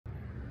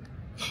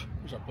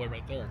There's our boy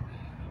right there.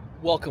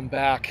 Welcome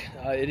back.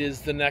 It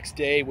is the next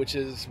day, which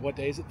is, what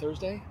day is it,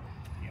 Thursday?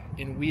 Yeah.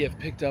 And we have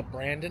picked up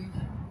Brandon,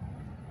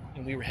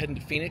 and we were heading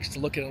to Phoenix to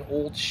look at an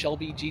old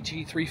Shelby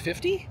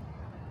GT350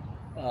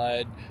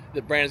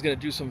 that Brandon's going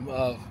to do some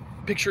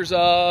pictures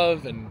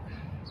of and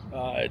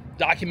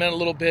document a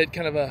little bit,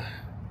 kind of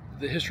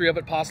the history of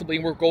it possibly.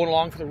 And we're going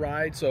along for the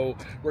ride, so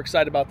we're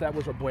excited about that.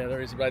 Where's our boy? There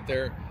he is right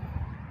there.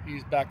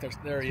 He's back there.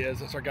 There he is.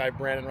 That's our guy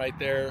Brandon right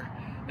there.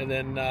 And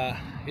then,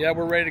 yeah,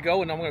 we're ready to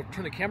go. And I'm going to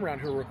turn the camera around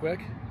here real quick.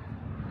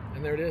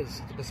 And there it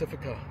is, the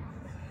Pacifica.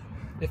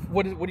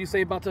 What do you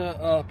say about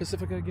the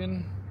Pacifica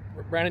again?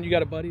 Brandon, you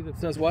got a buddy that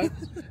says what?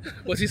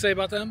 What's he say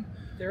about them?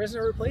 There isn't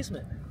a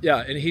replacement. Yeah,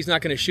 and he's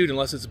not going to shoot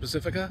unless it's a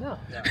Pacifica?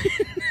 No.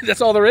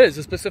 That's all there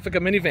is Pacifica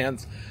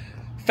minivans.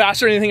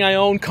 Faster than anything I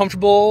own,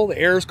 comfortable, the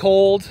air's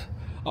cold.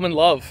 I'm in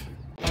love.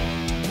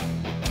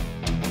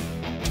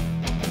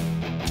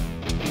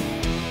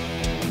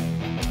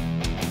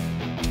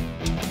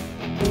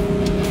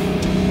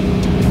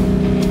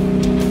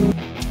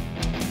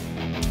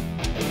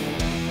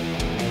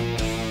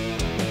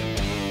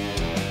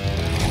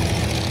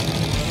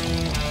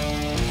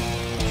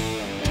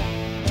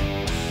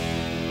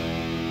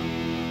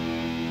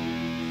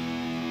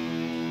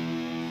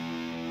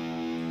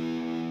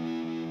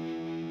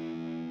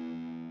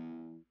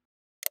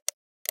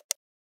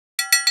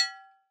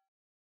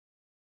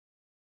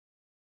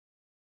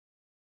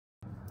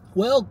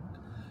 Well,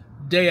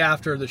 day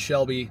after the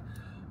Shelby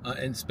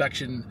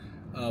inspection,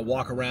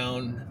 walk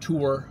around,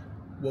 tour,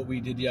 what we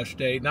did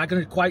yesterday. Not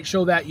going to quite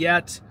show that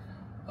yet.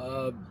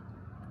 Going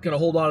to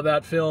hold on to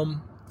that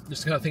film.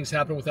 Just kind of things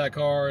happen with that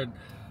car, and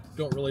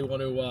don't really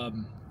want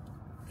to,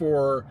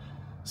 for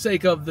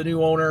sake of the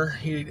new owner,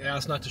 he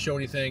asked not to show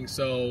anything.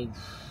 So,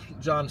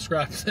 John,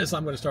 scrap this.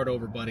 I'm going to start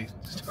over, buddy.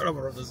 Start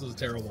over. This is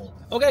terrible.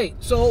 Okay,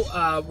 so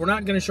we're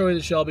not going to show you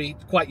the Shelby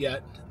quite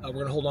yet. We're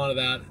going to hold on to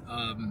that.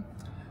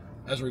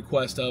 As a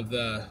request of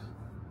the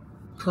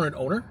current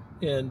owner,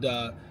 and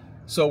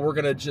so we're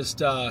gonna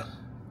just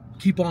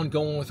keep on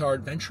going with our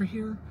adventure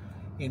here.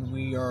 And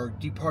we are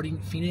departing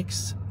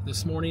Phoenix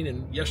this morning,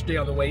 and yesterday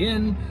on the way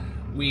in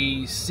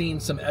we seen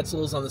some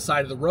Edsels on the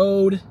side of the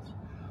road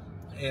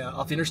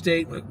off the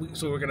interstate.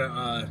 So we're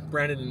gonna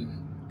Brandon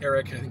and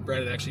Eric, I think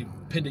Brandon actually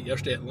pinned it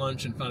yesterday at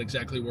lunch and found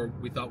exactly where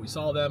we thought we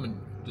saw them, and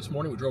this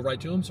morning we drove right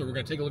to them. So we're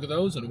gonna take a look at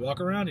those and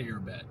walk around here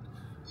a bit.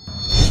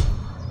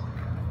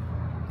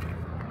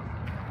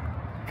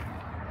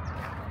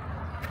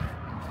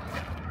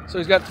 So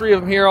he's got 3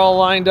 of them here all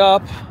lined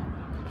up.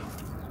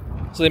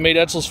 So they made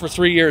Edsels for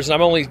 3 years, and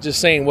I'm only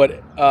just saying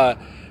what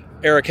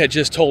Eric had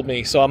just told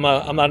me. So I'm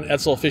not an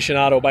Edsel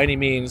aficionado by any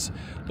means,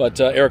 but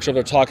Eric's over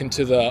there talking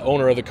to the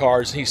owner of the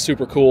cars. He's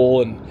super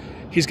cool, and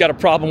he's got a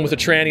problem with a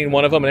tranny in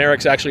one of them, and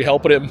Eric's actually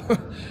helping him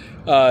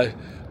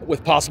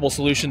with possible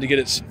solution to get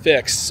it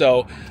fixed.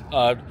 So,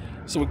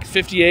 so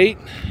 58,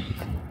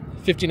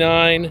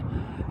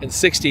 59, and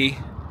 60. You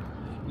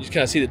just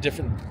kind of see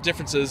the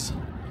differences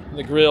in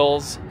the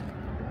grills.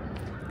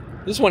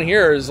 This one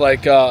here is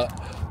like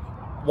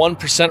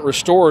 1%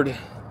 restored.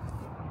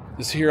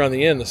 This here on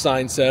the end, the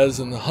sign says,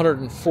 and the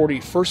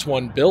 141st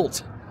one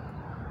built.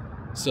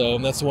 So,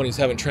 and that's the one he's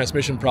having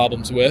transmission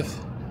problems with.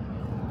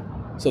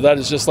 So that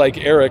is just like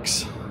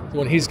Eric's, the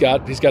one he's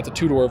got. He's got the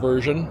 2-door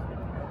version.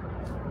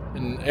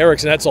 And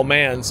Eric's an Edsel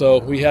man, so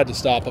we had to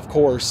stop, of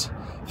course.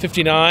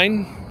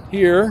 59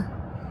 here.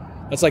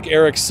 That's like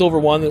Eric's silver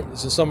one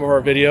that's in some of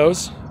our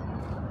videos.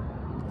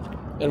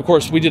 And of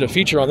course, we did a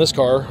feature on this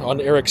car, on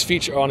Eric's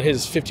feature, on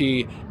his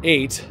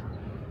 58.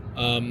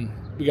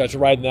 We got to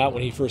ride in that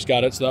when he first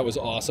got it, so that was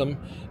awesome.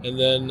 And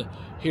then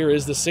here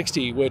is the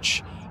 60,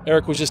 which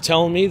Eric was just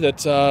telling me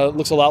that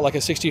looks a lot like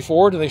a 60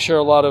 Ford, and they share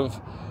a lot of,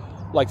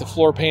 like the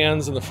floor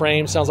pans and the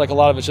frame. Sounds like a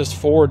lot of it's just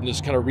Ford and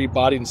just kind of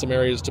rebodied in some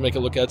areas to make it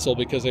look Edsel,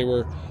 because they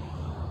were,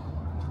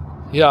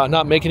 yeah,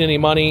 not making any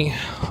money,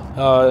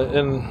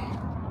 and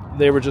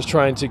they were just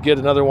trying to get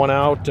another one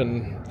out,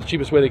 and the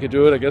cheapest way they could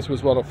do it, I guess,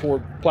 was on a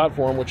Ford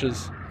platform, which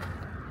is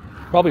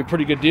probably a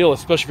pretty good deal,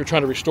 especially if you're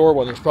trying to restore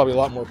one. There's probably a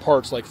lot more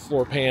parts like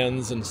floor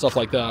pans and stuff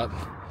like that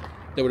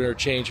that would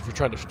interchange if you're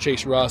trying to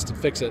chase rust and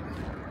fix it.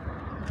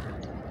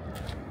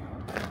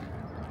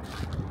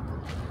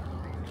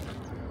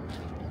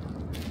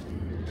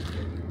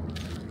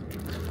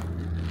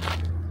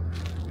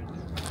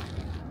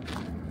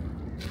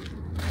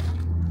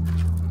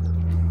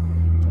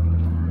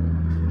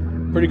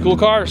 Pretty cool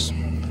cars.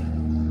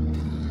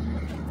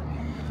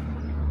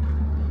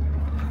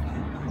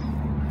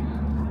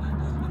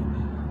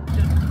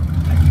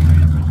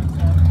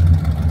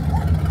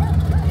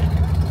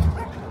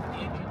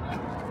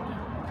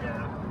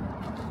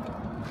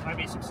 Might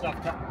be some stuff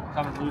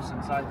coming loose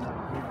inside the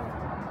vehicle.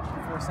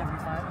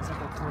 475, is that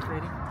the torque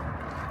rating?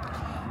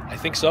 I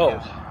think so.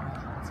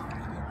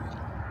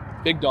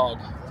 Big dog.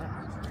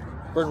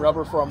 Burn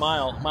rubber for a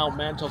mile. My old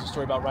man tells a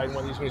story about riding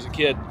one of these when he was a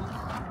kid.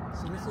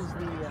 So this is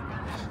the,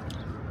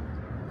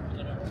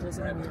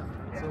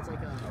 so it's like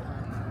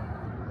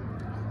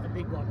a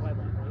big block, wide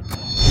block,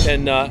 right?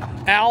 And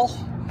Al,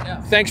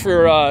 Yeah. thanks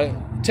for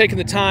taking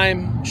the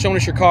time, showing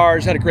us your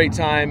cars. Had a great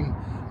time.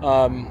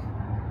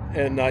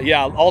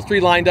 Yeah, all 3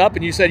 lined up,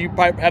 and you said you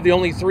probably have the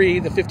only 3,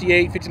 the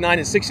 58, 59,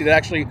 and 60 that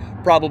actually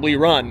probably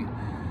run.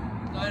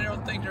 I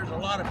don't think there's a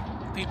lot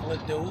of people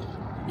that do.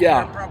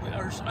 Yeah.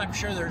 I'm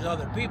sure there's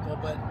other people,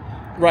 but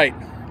right.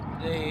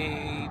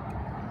 A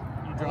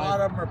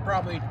lot of them are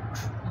probably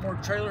more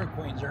trailer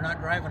queens. They're not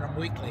driving them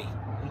weekly.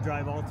 You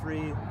drive all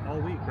 3 all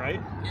week, right?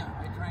 Yeah,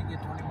 I try and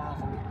get 20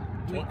 miles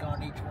a week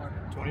on each one.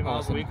 20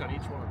 miles a week on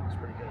each one. That's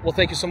pretty good. Well,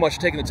 thank you so much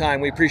for taking the time.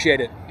 We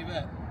appreciate it. You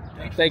bet.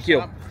 Thank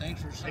you.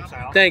 Thanks for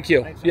stopping. Thank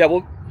you. Thanks, yeah,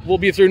 we'll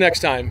be through next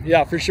time.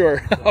 Yeah, for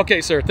sure.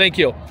 Okay, sir. Thank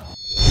you.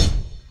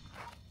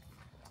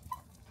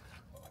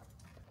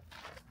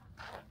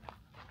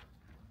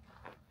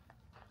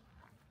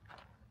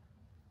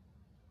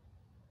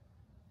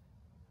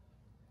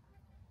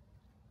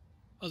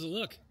 How's it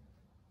look?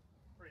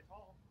 Pretty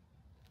tall.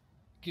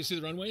 Can you see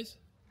the runways?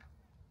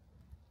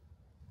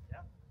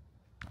 Yeah.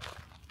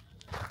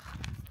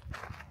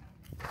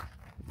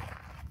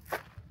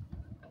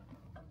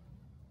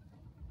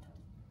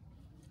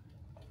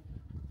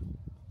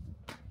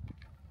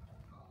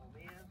 Oh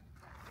man.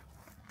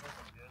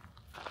 That's good.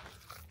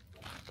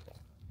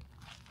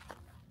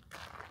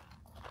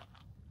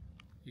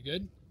 You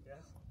good? Yeah.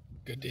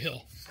 Good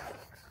deal.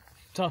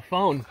 Tough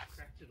phone.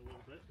 Cracked it a little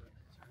bit, but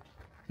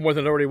More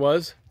than it already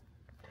was?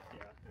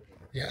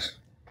 yeah. Yeah.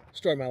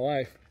 Story of my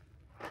life.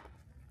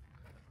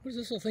 What is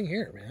this little thing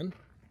here, man?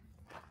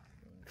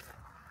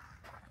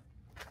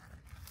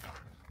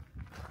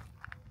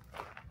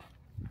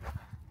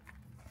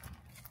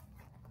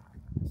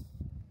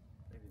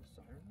 Maybe a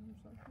siren or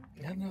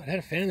something? I don't know. It had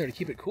a fan in there to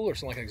keep it cooler,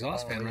 something like an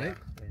exhaust fan, right?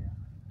 Yeah.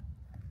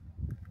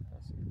 I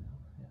see it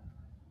now.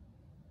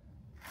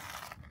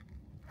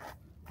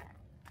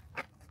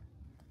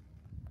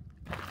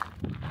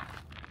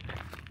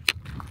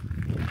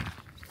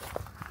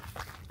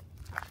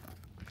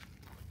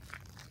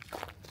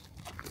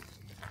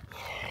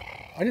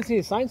 I didn't see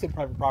any signs of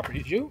private property,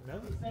 did you? No.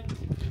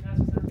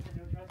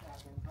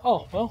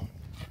 Oh, well,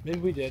 maybe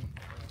we did.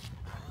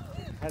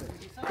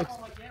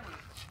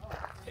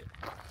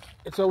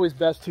 It's always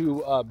best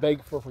to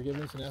beg for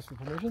forgiveness and ask for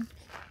permission,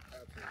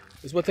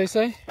 is what they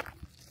say.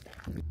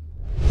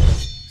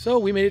 So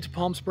we made it to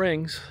Palm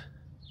Springs,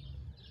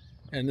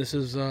 and this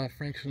is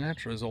Frank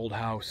Sinatra's old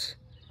house,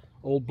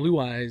 old Blue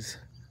Eyes.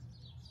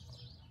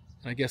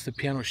 I guess the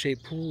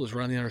piano-shaped pool is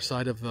right on the other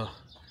side of the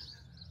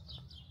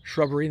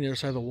shrubbery on the other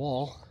side of the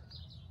wall.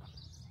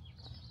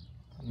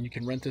 And you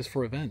can rent this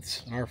for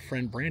events. And our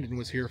friend Brandon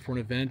was here for an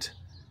event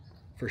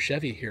for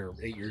Chevy here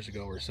 8 years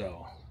ago or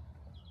so.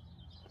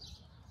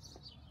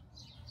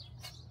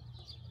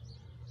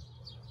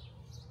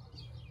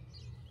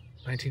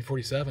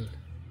 $1947. A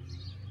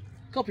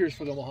couple years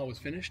before the Omaha was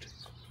finished.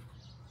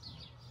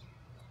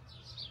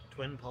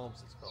 Twin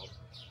Palms, it's called.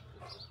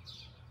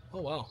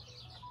 Oh wow.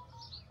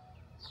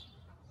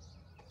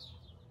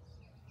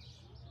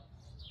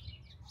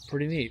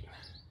 Pretty neat.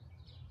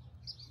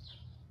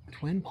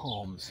 Twin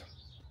Palms.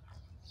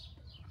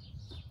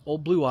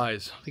 Old Blue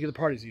Eyes. Think of the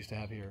parties we used to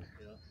have here.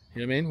 Yeah.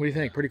 You know what I mean? What do you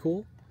think? Pretty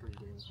cool? Pretty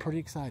good. Pretty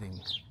exciting.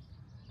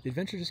 The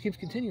adventure just keeps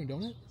continuing,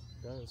 don't it?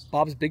 It does.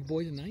 Bob's Big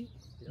Boy tonight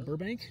in Yep.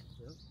 Burbank.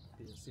 Yep.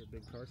 You can see a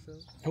big car show.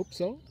 Hope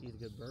so. Eat a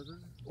good burger.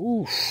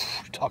 Ooh,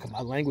 you're talking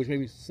my language.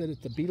 Maybe sit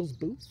at the Beatles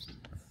booth.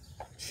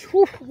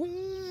 Whew,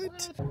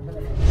 what?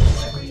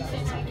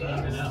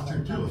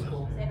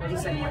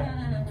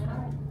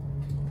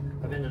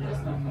 I've been in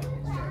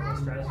a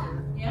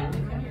stratosphere.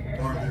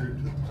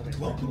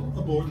 Welcome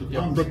aboard the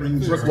Yeah, Palm Brooke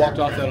Springs. walked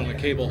off that on a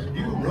cable.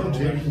 You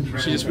rotating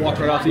She just walked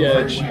right off the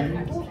edge.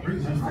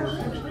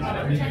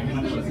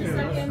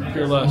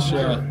 Fearless,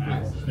 yeah.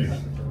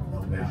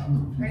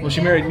 Well,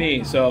 she married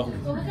me, so.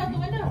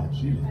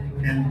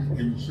 And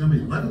in some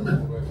 11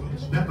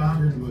 minutes, step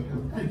out into a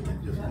completely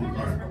different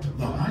environment.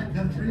 The high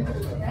country,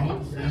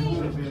 elevation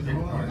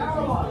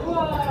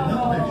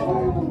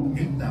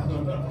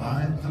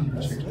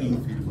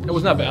 8,516 feet. It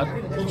was not bad.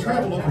 We'll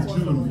travel over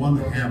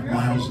 2.5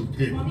 miles of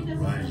cable,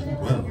 rising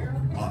well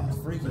on.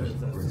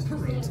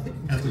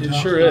 At the It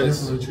top sure of the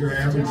is. temperature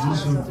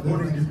averages some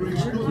 40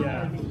 degrees cooler.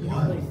 Yeah. The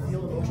wild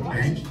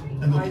change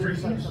and the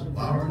trees,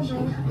 flowers,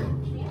 and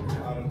shrubs.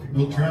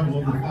 We'll travel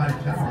over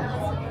 5 towers.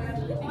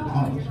 The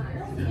tunnels.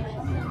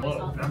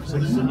 Whoa, I'm just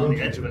like sitting on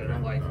the edge of it, and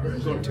I'm like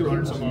going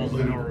 200 some miles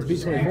an hour.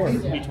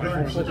 B-24.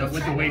 B-24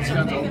 with the weights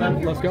guns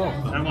open. Let's go.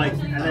 And I'm like,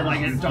 and then like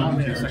it's dawn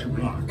in a second.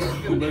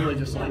 Literally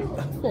just like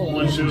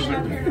one move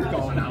and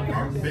going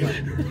out.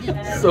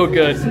 So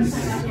good.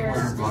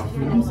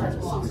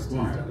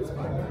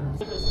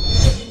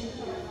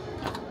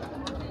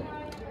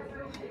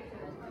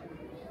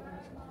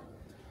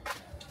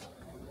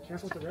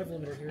 Careful with the rev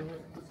limiter here.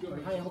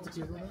 We're high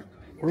altitude.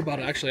 We're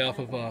about actually off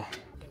of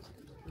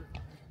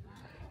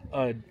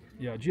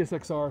yeah,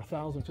 GSXR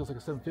 1000 feels like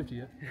a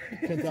 750 at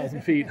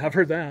 10,000 feet. I've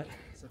heard that.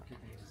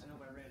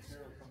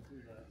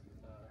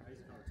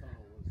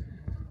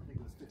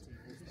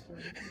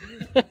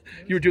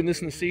 You were doing this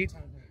in the seat?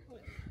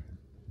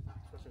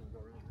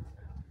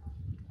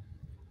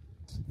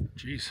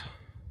 Jeez.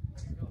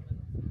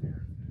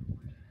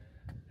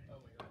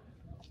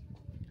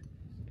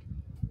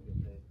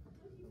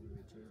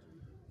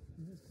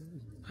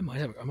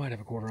 I might have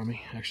a quarter on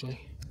me,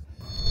 actually.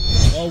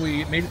 Well,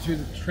 we made it through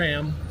the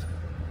tram.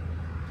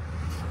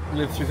 We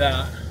lived through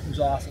that. It was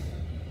awesome.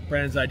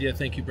 Brandon's idea.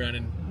 Thank you,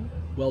 Brandon.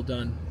 Well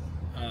done.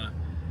 Now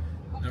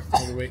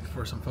we're waiting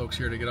for some folks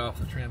here to get off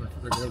the tram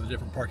and go to the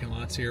different parking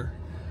lots here.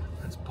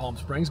 That's Palm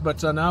Springs.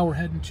 But now we're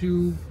heading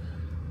to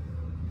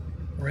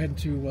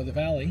the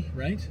valley,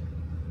 right?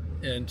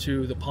 And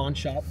to the pawn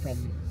shop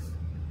from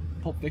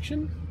Pulp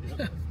Fiction,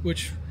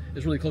 which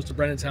is really close to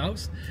Brennan's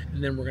house.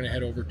 And then we're going to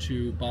head over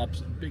to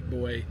Bob's Big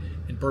Boy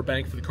in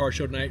Burbank for the car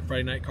show tonight,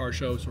 Friday night car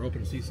show. So we're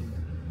hoping to see some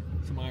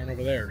iron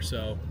over there.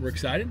 So we're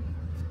excited.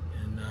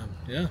 And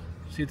yeah,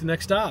 see you at the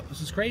next stop.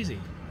 This is crazy.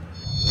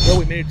 Well,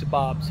 we made it to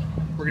Bob's.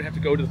 We're going to have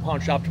to go to the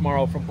pawn shop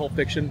tomorrow from Pulp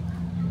Fiction.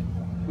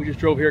 We just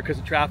drove here because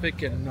of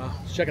traffic, and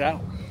let's check it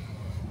out.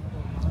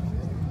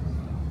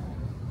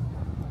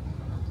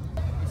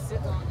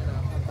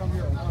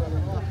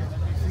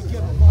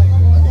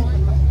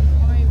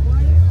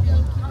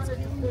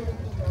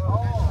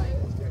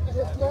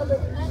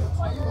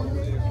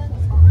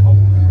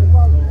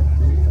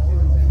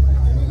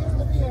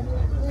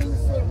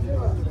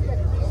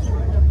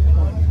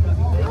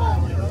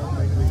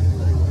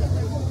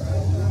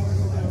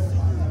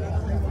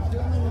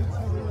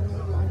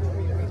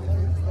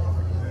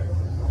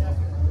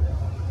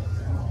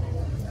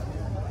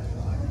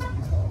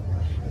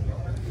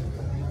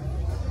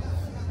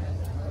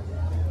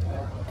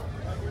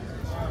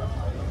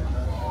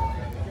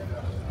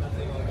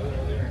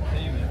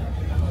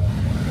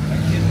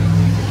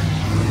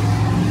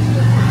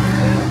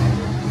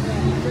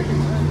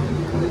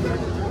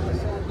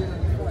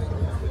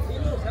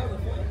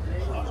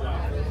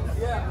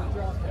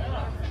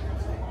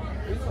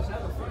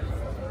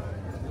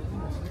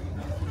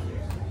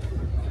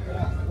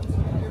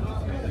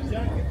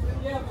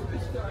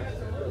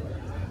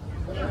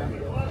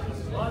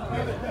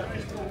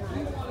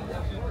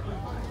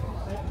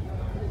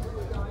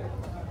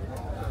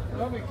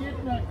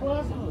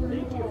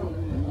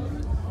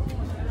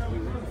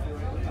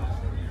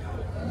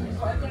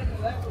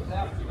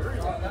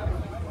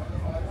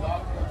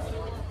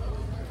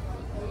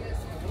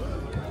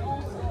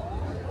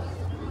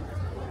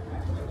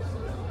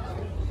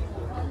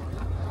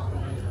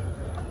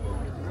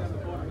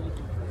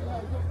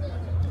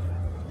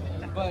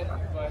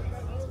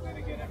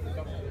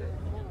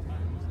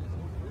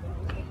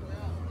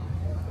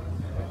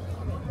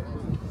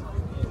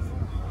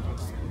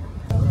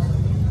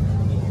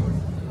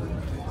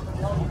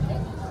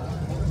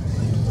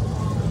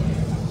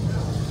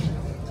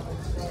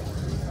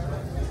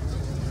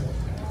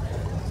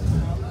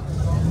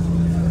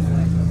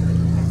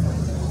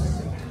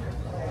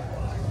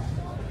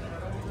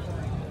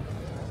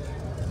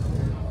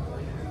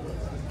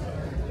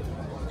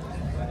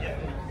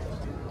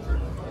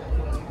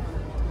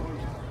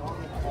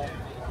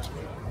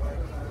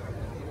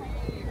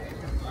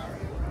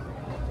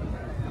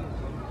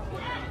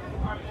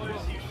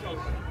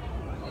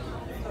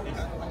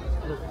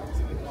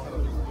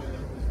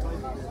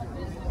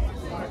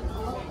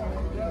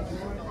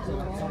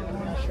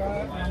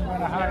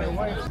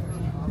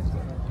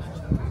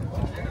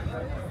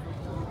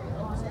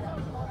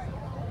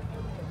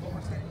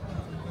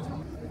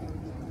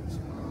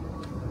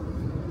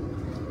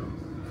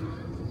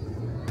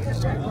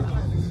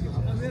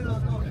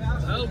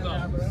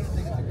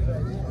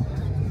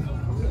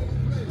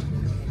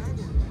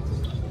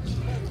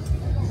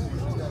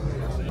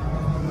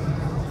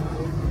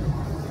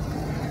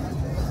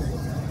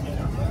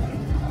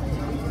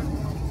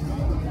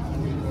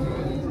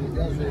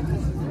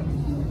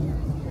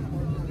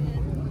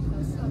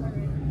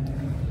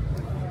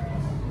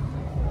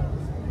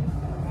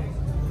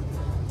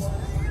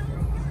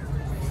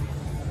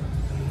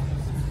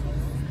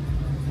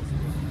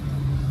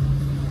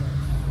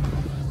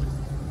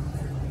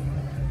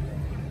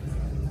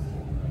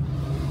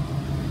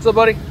 What's up,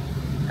 buddy?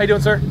 How you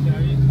doing, sir?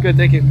 Good,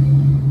 thank you.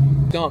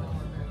 Dump.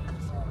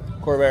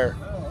 Corvair.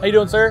 How you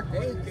doing, sir?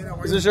 Hey, good. How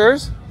are Is you? this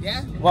yours?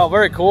 Yeah. Wow,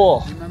 very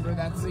cool. You remember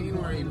that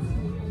scene where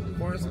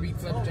Forrest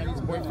beats up Jenny's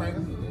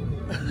boyfriend?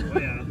 Oh,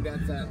 yeah.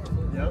 That's that.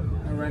 Yep.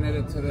 I rented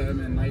it to them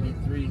in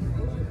 '93.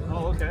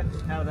 Oh, okay.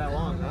 How that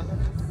long, huh?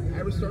 I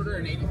restored her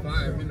in '85.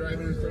 I've been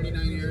driving her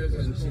 39 years,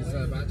 and she's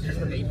about to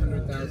turn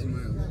 800,000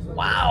 miles.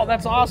 Wow,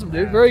 that's awesome,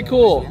 dude. Very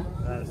cool.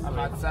 I've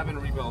had 7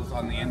 rebuilds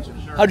on the engine.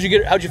 How'd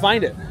you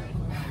find it?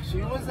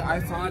 I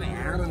saw an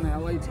ad in the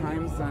LA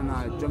Times on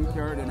a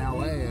junkyard in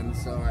LA, and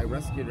so I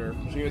rescued her.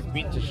 She was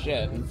beat to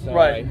shit, and so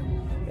Right.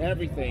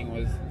 everything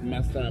was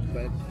messed up,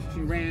 but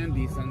she ran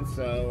decent,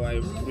 so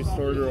I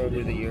restored her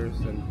over the years.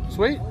 And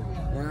Sweet.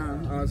 yeah,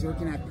 I was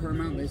working at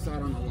Paramount. They saw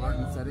it on the lot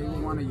and said, "Hey,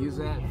 we want to use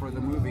that for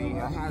the movie."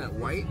 I had it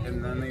white,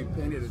 and then they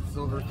painted it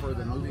silver for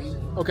the movie.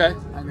 Okay.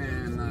 And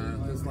then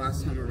this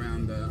last time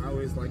around, I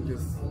always like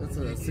this. It's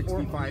a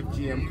 65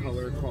 GM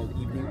color called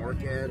Evening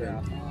Orchid,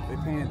 and they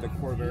painted the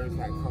Corvairs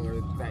that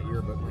color that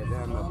year, but by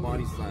then the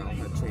body style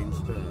had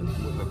changed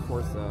with the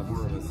Corsa,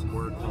 more of a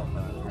squirt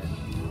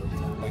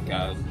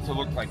to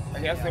look like. I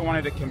guess they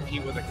wanted to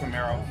compete with the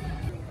Camaro.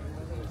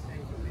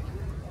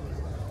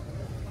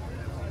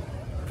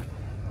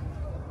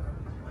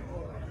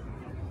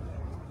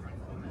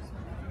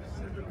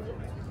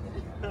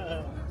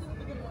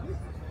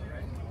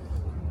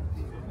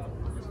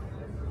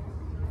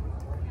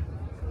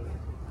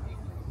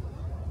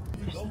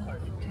 I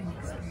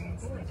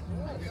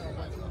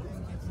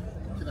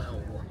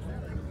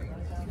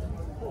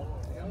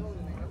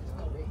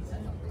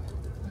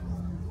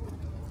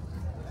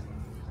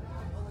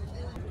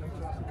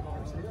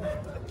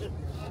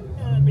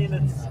mean,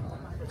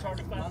 it's hard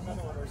to find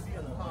another one or see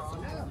another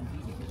one.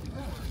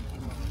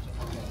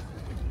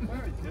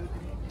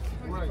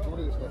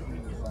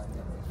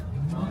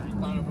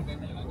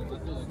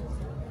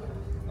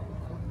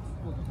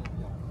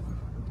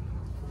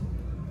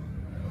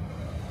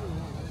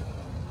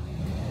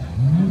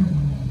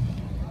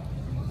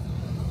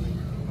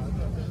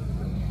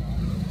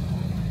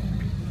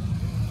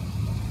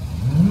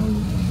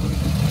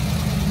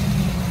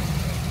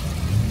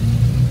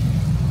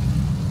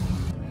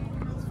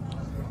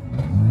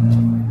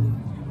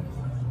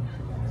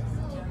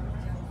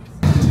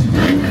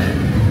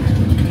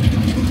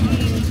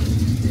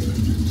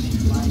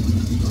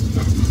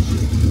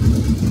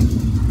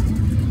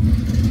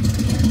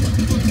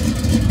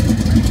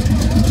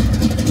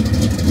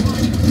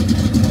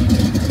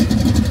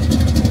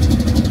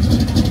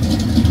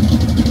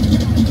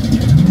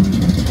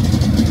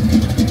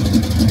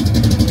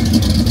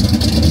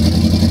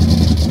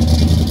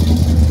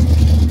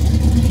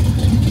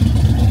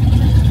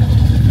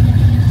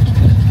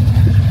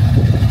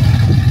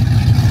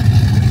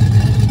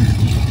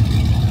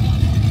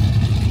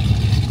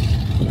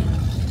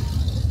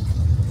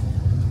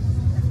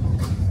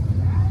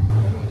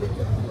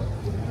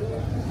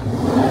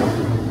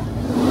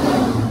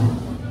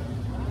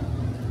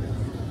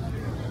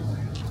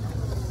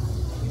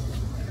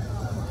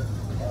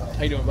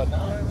 How you doing, bud?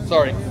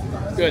 Sorry.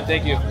 Good,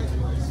 thank you.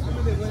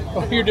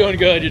 Oh, you're doing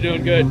good. You're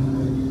doing good.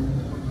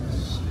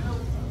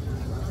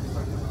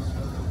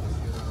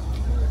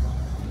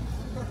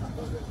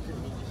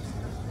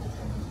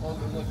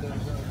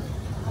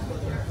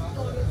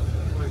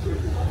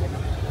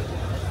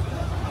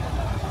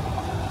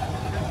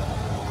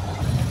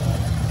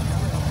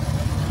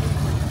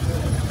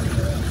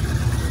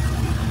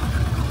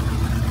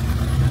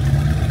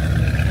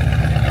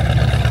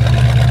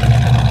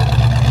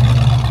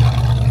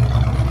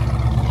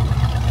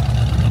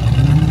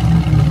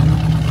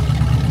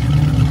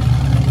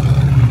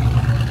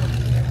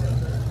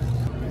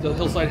 The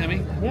hillside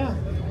Hemi? Yeah.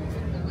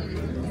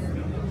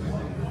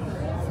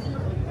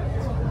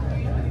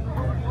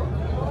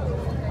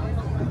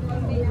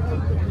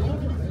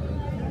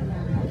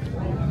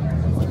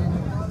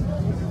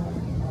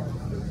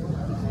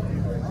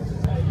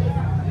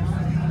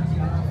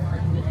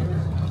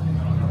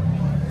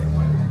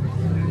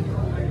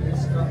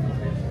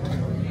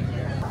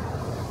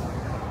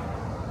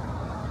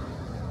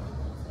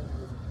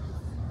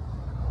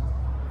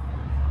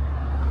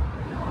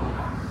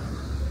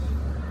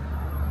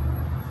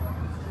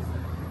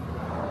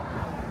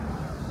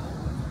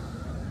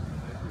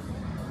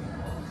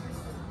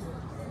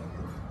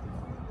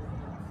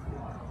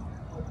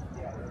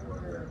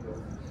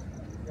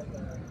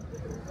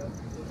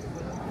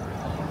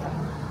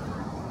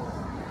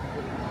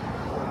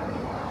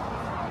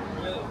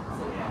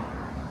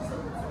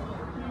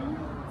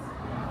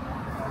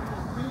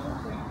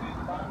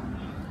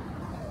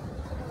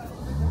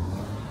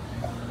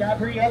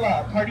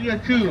 Gabriella, party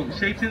of 2,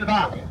 straight to the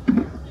back.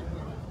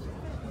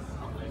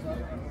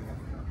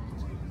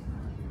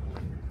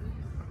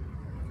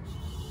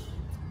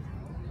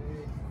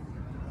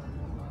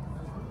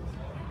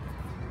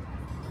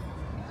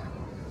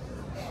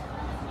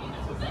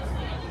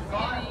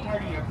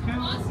 Party of 2.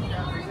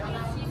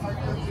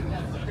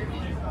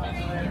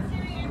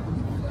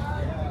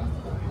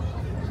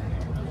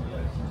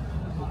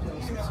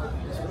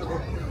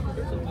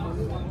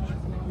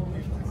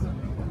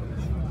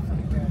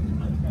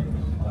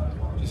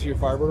 You see your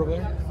Firebird over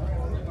there?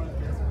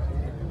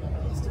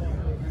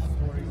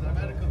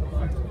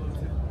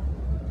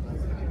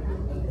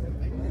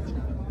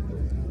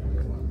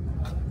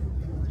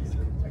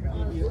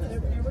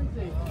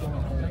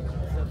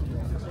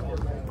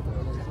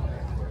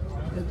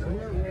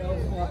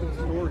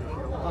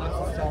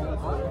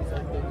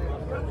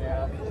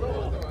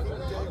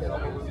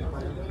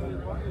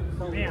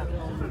 Man,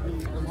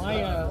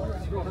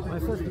 my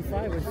first B5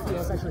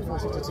 was actually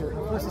 462.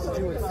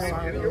 462 with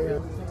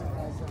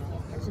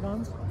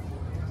hexagons.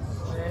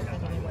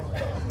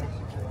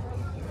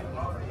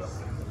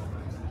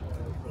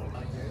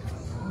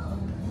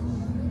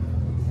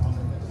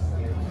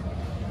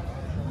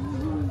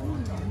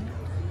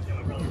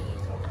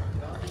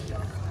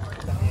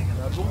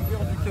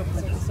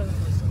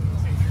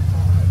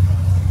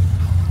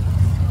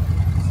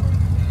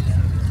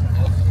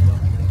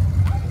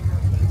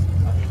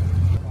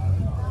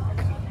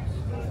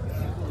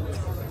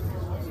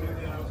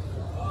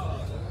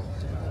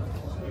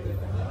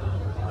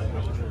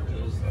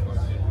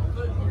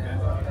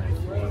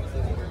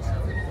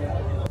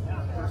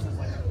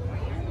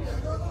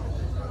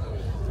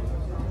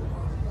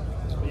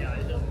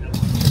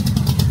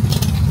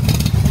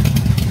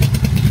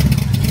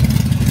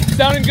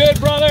 Sounding good,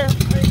 brother.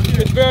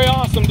 It's very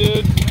awesome,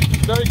 dude.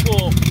 Very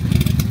cool.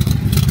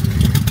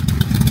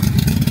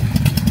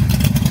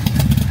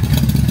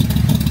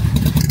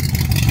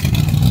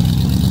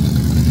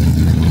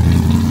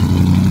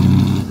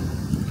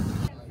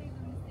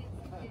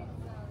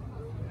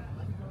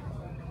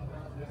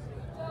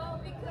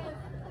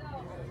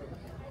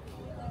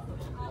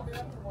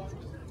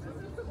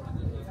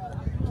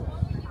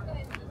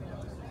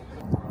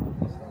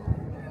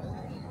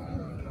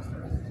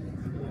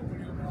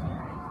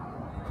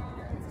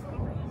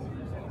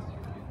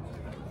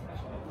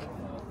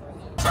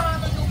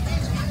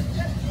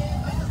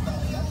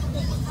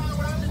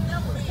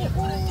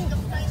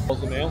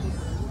 The mail.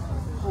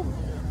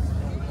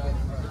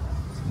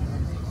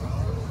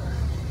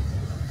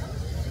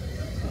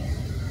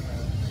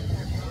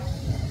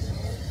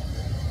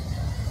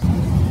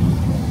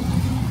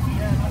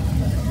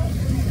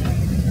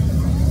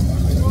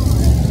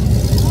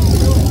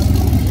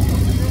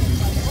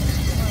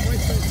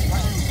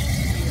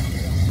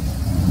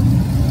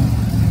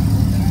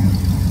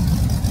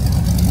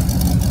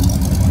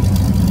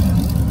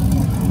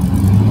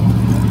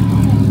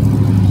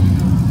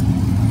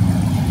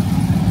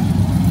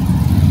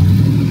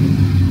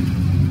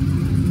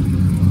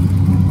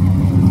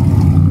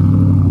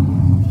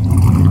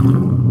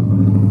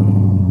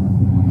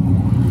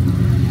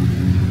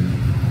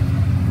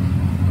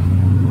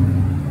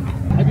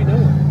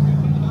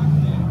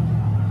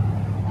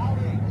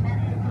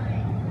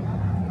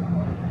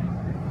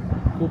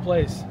 Cool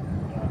place.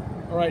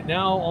 All right,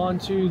 now on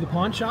to the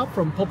pawn shop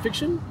from Pulp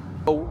Fiction.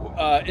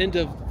 End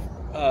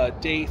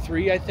of day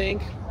 3, I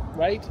think,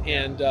 right?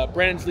 And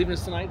Brandon's leaving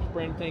us tonight.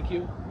 Brandon, thank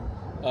you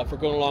for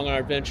going along on our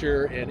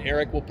adventure. And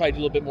Erik, we'll probably do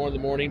a little bit more in the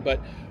morning.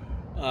 But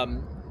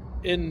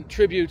in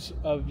tribute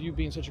of you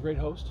being such a great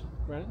host,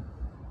 Brandon,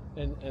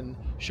 and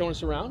showing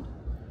us around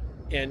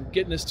and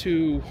getting us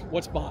to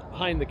what's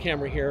behind the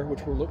camera here,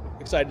 which we're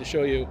excited to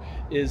show you,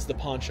 is the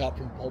pawn shop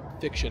from Pulp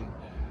Fiction.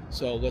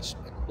 So let's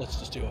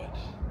just do it.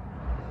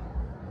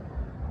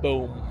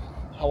 Boom.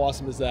 How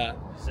awesome is that?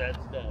 Zed's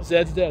dead.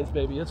 Zed's dead,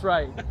 baby. That's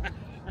right.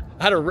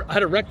 I had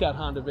to wreck that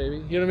Honda,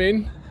 baby. You know what I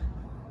mean?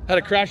 Had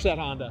to crash that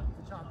Honda.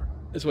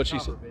 Is what she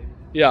said. Baby.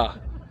 Yeah.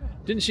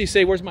 Didn't she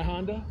say, "Where's my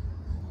Honda?"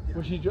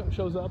 When she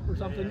shows up or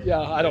something?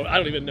 Yeah. I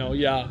don't even know.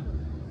 Yeah.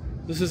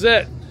 This is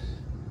it.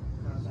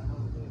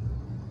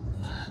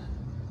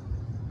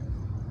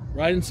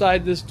 Right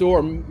inside this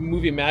door,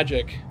 movie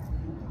magic.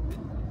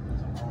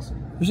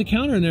 There's a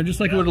counter in there,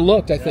 just like it would have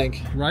looked, I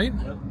think, right?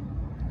 Yep.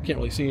 Can't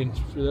really see.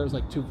 There's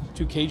like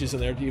two cages in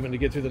there even to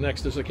get through the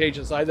next. There's a cage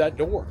inside that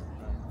door.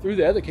 Through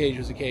the other cage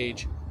was a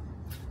cage.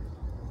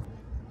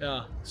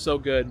 Yeah, so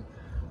good.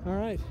 All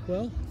right,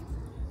 well,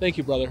 thank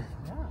you, brother.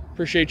 Yeah.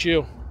 Appreciate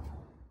you.